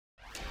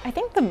I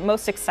think the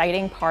most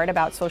exciting part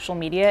about social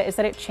media is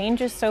that it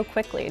changes so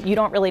quickly. You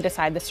don't really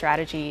decide the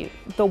strategy,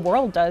 the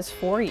world does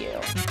for you.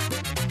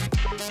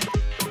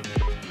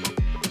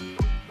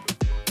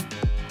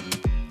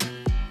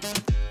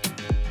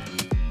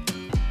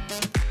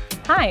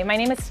 Hi, my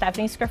name is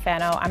Stephanie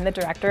Scrifano. I'm the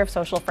Director of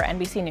Social for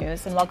NBC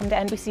News, and welcome to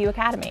NBCU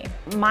Academy.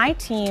 My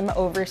team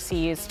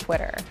oversees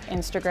Twitter,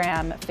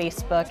 Instagram,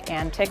 Facebook,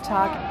 and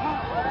TikTok.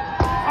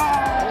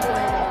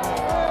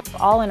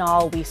 All in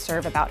all, we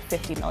serve about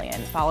 50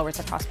 million followers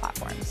across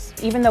platforms.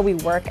 Even though we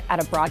work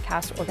at a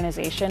broadcast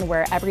organization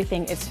where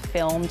everything is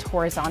filmed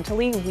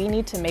horizontally, we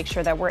need to make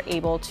sure that we're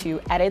able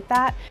to edit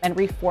that and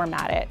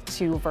reformat it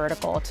to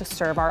vertical to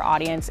serve our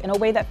audience in a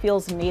way that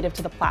feels native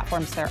to the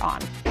platforms they're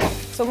on.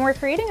 So when we're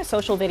creating a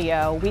social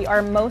video, we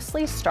are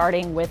mostly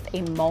starting with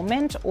a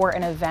moment or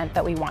an event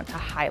that we want to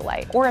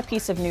highlight or a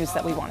piece of news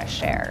that we want to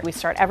share. We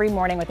start every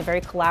morning with a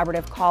very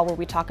collaborative call where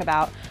we talk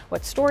about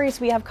what stories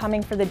we have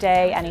coming for the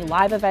day, any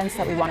live events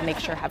that we want to make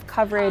sure have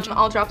coverage.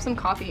 I'll drop some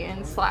copy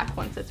in Slack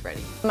once it's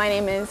ready. My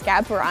name is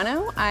Gab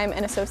Verano. I'm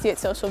an associate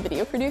social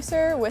video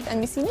producer with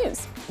NBC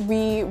News.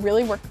 We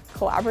really work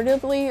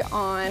collaboratively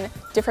on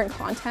different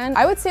content.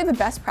 I would say the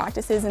best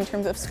practices in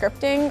terms of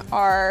scripting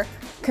are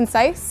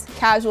concise,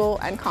 casual,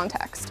 and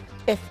context.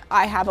 If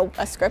I have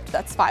a script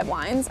that's 5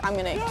 lines, I'm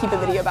going to keep a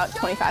video about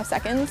 25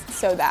 seconds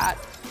so that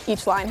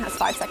each line has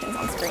 5 seconds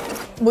on screen.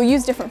 We'll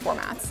use different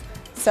formats.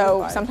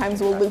 So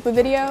sometimes we'll loop a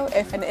video.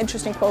 If an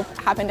interesting quote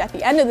happened at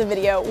the end of the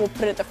video, we'll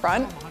put it at the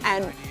front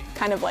and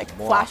kind of like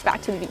flash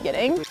back to the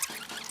beginning.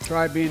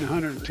 Try being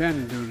 110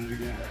 and doing it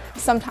again.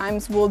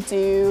 Sometimes we'll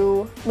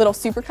do little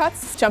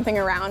supercuts, jumping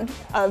around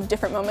of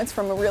different moments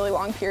from a really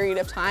long period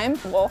of time.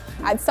 We'll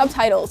add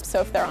subtitles,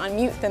 so if they're on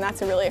mute, then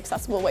that's a really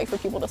accessible way for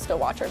people to still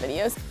watch our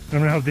videos. I'm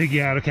gonna help dig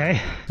you out,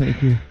 okay?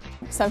 Thank you.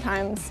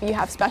 Sometimes you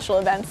have special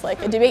events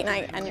like a debate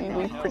night and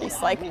we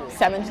produce like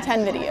 7 to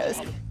 10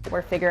 videos.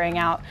 We're figuring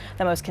out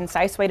the most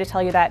concise way to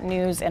tell you that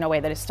news in a way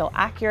that is still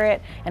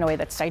accurate, in a way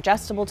that's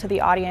digestible to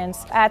the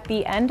audience. At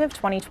the end of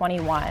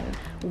 2021,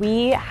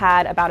 we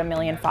had about 1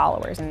 million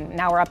followers, and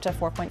now we're up to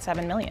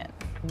 4.7 million.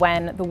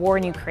 When the war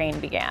in Ukraine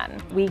began,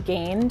 we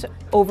gained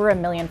over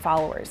 1 million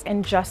followers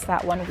in just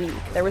that 1 week.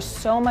 There was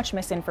so much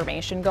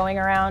misinformation going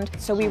around,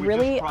 so we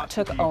really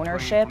took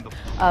ownership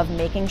of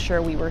making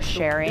sure we were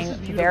sharing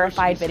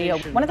verified video.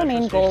 One of the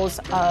main goals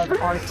of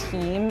our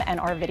team and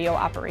our video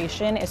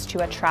operation is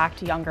to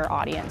attract younger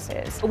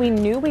audiences. We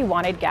knew we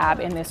wanted Gab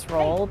in this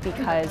role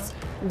because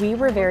we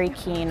were very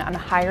keen on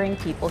hiring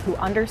people who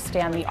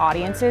understand the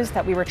audiences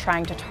that we were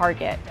trying to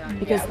target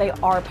because they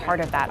are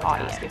part of that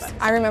audience.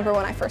 I remember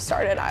when I first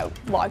started, I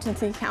logged into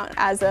the account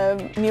as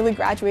a newly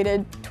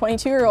graduated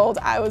 22-year-old.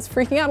 I was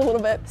freaking out a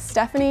little bit.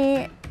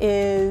 Stephanie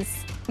is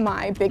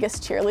my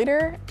biggest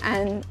cheerleader,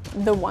 and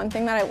the one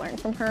thing that I learned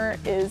from her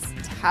is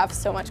to have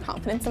so much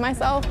confidence in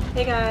myself.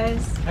 Hey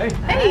guys. Hey.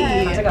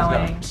 Hey. How's it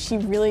going? She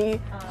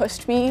really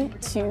pushed me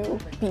to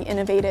be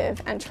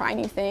innovative and try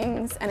new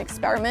things and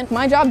experiment.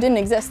 My job didn't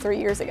exist 3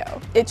 years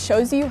ago. It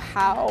shows you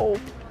how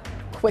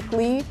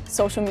quickly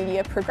social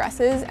media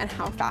progresses and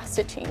how fast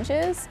it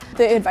changes.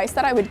 The advice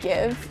that I would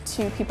give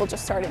to people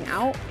just starting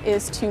out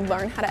is to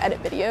learn how to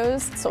edit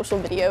videos. Social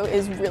video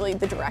is really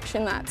the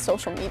direction that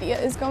social media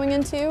is going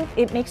into.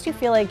 It makes you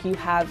feel like you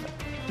have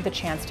the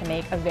chance to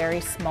make a very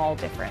small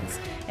difference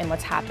in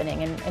what's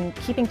happening and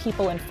keeping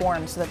people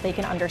informed so that they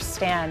can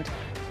understand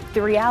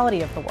the reality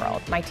of the world.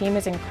 My team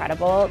is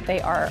incredible. They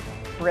are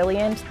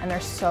brilliant and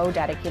they're so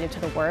dedicated to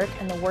the work,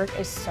 and the work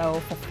is so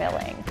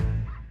fulfilling.